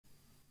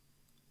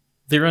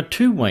There are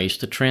two ways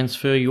to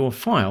transfer your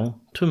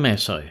file to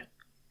Masso.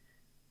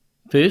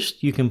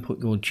 First, you can put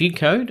your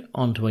Gcode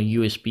onto a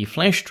USB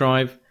flash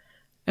drive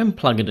and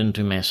plug it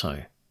into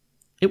Masso.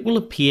 It will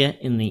appear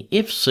in the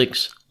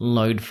F6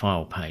 Load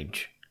File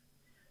page.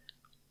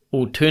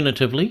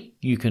 Alternatively,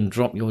 you can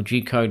drop your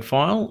Gcode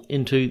file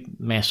into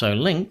Masso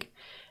link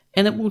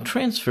and it will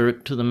transfer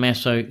it to the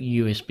Masso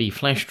USB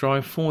flash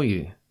drive for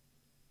you.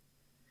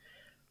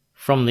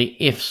 From the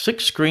F6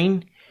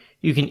 screen,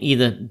 you can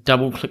either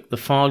double-click the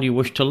file you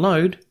wish to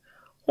load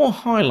or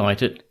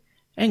highlight it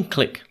and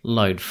click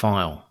Load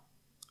File.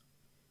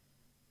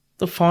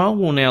 The file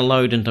will now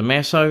load into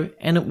Masso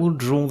and it will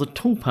draw the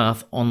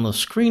toolpath on the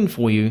screen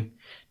for you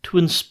to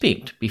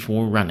inspect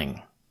before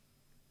running.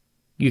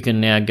 You can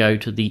now go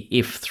to the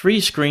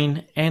F3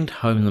 screen and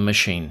home the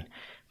machine.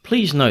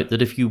 Please note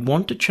that if you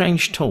want to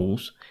change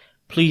tools,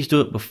 please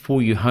do it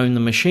before you home the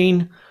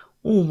machine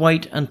or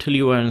wait until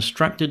you are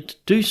instructed to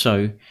do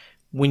so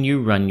when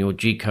you run your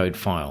Gcode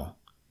file.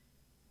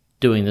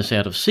 Doing this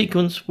out of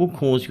sequence will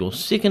cause your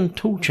second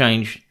tool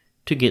change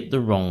to get the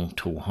wrong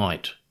tool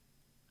height.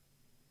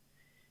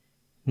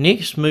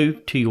 Next,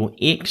 move to your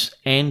X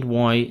and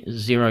Y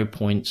 0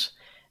 points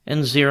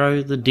and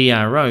 0 the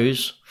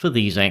DROs for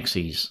these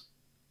axes.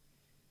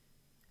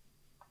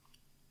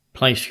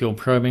 Place your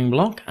probing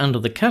block under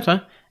the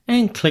cutter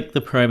and click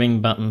the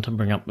probing button to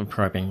bring up the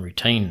probing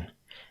routine.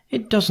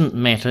 It doesn't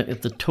matter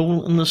if the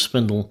tool in the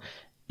spindle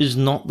is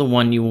not the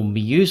one you will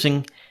be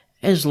using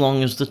as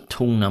long as the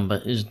tool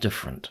number is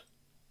different.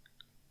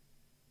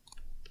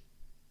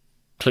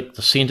 Click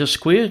the center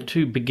square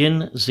to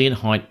begin Z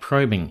height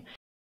probing.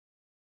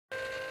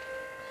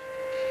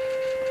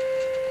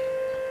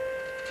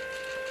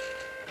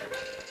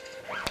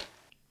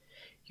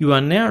 You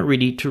are now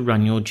ready to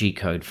run your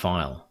Gcode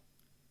file.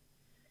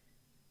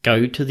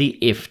 Go to the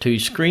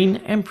F2 screen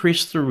and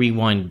press the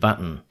rewind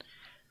button.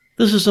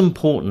 This is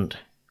important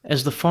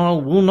as the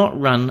file will not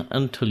run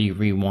until you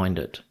rewind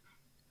it.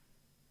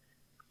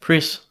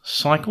 Press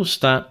Cycle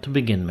Start to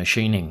begin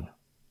machining.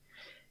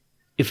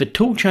 If a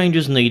tool change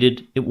is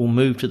needed, it will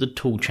move to the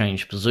tool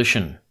change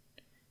position.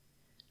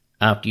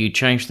 After you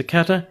change the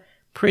cutter,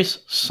 press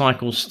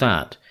Cycle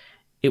Start.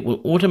 It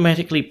will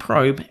automatically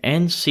probe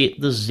and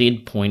set the Z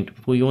point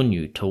for your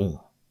new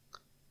tool.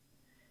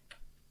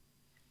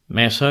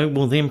 Masso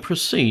will then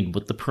proceed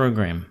with the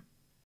program.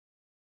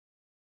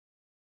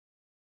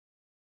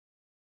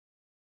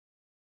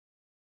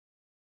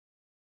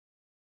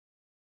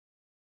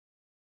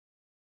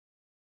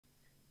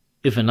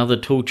 If another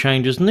tool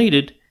change is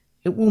needed,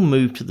 it will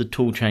move to the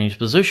tool change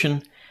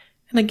position,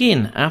 and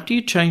again after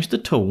you change the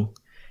tool,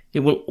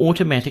 it will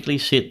automatically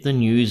set the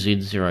new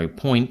Z0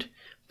 point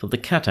for the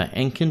cutter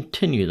and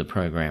continue the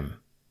program.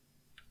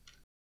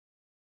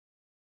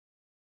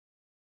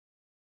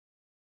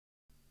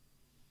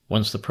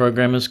 Once the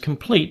program is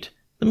complete,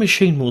 the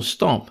machine will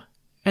stop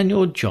and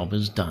your job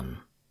is done.